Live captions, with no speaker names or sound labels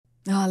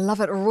Oh, I love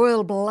it.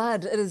 Royal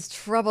Blood. It is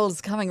Troubles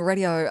Coming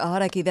Radio.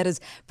 Haraki, that is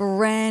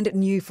brand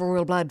new for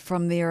Royal Blood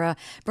from their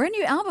brand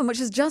new album, which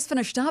has just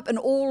finished up and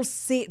all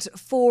set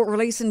for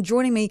release. And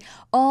joining me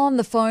on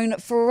the phone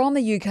from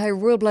the UK,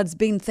 Royal Blood's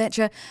Ben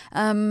Thatcher.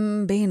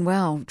 Ben,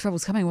 wow,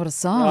 Troubles Coming, what a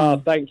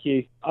song. Thank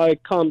you. I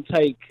can't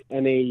take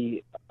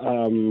any,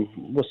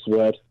 what's the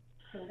word?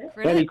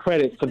 Any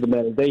credit for the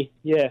melody.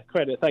 Yeah,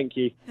 credit, thank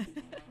you.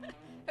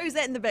 Who's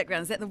that in the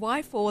background? Is that the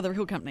wife or the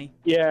real company?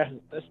 Yeah,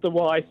 that's the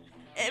wife.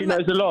 She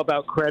knows a lot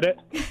about credit.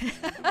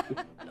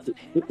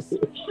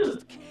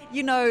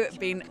 You know,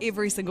 Ben,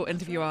 every single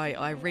interview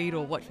I read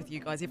or watch with you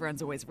guys,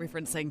 everyone's always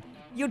referencing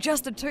you're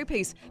just a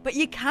two-piece, but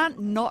you can't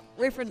not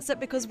reference it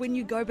because when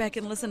you go back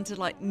and listen to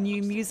like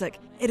new music,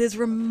 it is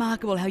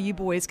remarkable how you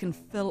boys can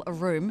fill a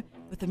room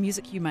with the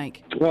music you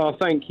make. Well,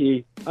 thank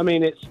you. I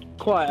mean, it's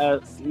quite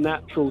a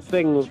natural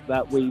thing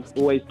that we've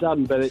always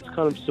done, but it's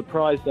kind of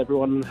surprised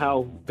everyone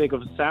how big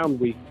of a sound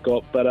we've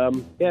got. But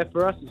yeah,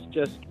 for us, it's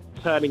just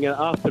turning it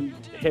up and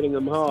hitting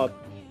them hard.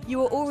 You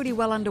were already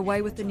well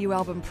underway with the new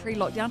album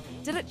pre-lockdown.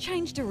 Did it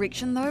change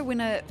direction though when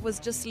it was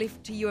just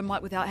left to you and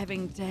Mike without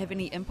having to have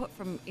any input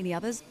from any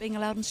others being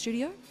allowed in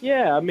studio?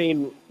 Yeah, I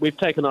mean, we've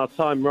taken our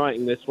time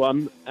writing this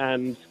one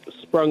and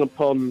sprung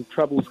upon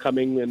Troubles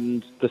Coming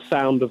and the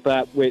sound of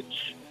that,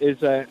 which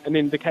is an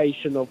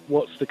indication of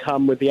what's to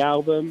come with the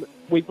album.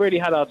 We've really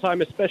had our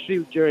time, especially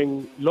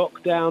during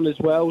lockdown as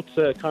well,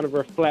 to kind of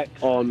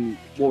reflect on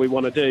what we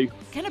want to do.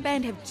 Can a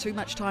band have too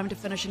much time to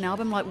finish an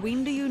album? Like,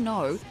 when do you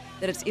know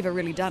that it's ever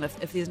really done?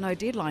 If there's no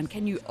deadline,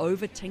 can you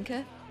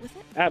over-tinker with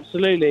it?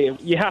 Absolutely.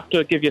 You have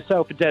to give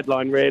yourself a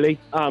deadline, really,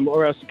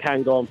 or else it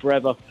can go on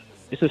forever.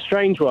 It's a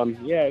strange one,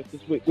 yeah,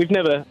 because we've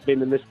never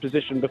been in this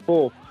position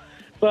before.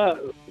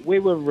 But we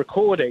were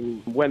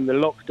recording when the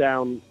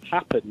lockdown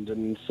happened,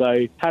 and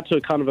so had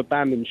to kind of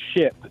abandon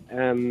ship.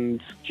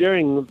 And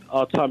during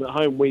our time at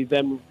home, we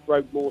then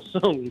wrote more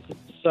songs.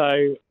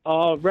 So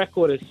our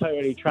record is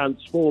totally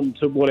transformed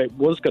to what it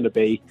was going to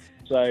be.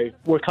 So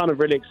we're kind of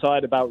really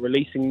excited about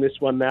releasing this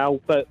one now,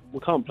 but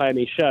we can't play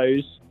any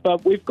shows.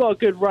 But we've got a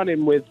good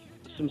run-in with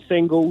some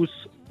singles.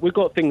 We've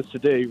got things to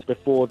do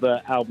before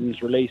the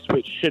album's release,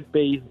 which should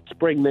be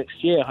spring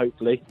next year,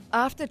 hopefully.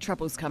 After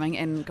Troubles Coming,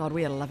 and God,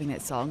 we are loving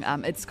that song,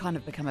 it's kind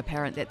of become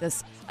apparent that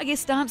this, I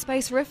guess,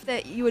 dance-based riff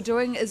that you were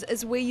doing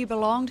is where you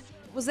belonged.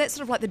 Was that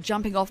sort of like the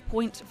jumping-off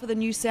point for the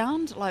new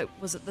sound? Like,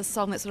 was it the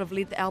song that sort of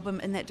led the album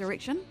in that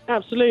direction?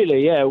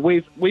 Absolutely, yeah.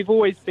 We've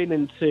always been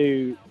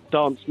into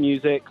dance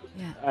music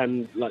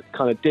and like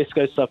kind of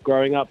disco stuff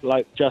growing up,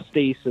 like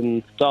Justice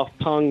and Daft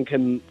Punk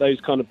and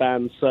those kind of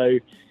bands. So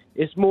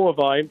it's more of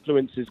our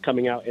influences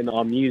coming out in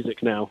our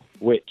music now,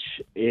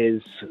 which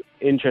is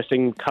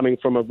interesting coming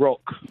from a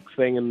rock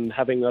thing and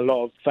having a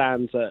lot of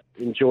fans that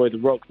enjoy the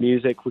rock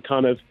music. We're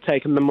kind of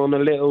taking them on a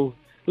little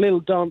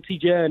dancey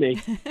journey.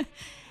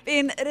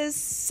 Ben, it is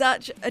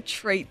such a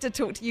treat to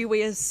talk to you.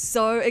 We are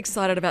so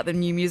excited about the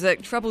new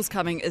music. Troubles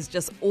Coming is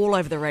just all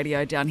over the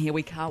radio down here.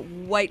 We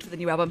can't wait for the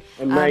new album.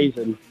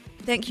 Amazing.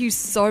 Thank you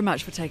so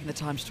much for taking the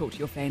time to talk to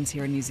your fans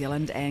here in New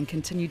Zealand, and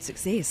continued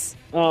success.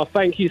 Oh,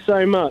 thank you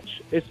so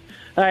much.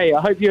 Hey,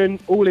 I hope you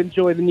all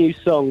enjoy the new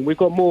song. We've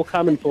got more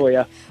coming for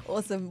you.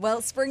 Awesome.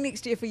 Well, spring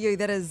next year for you,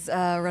 that is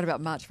around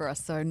about March for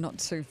us, so not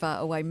too far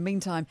away.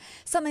 Meantime,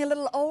 something a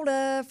little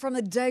older from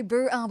the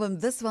debut album.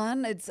 This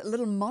one, it's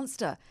Little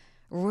Monster,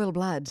 Royal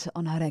Blood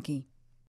on Haraki.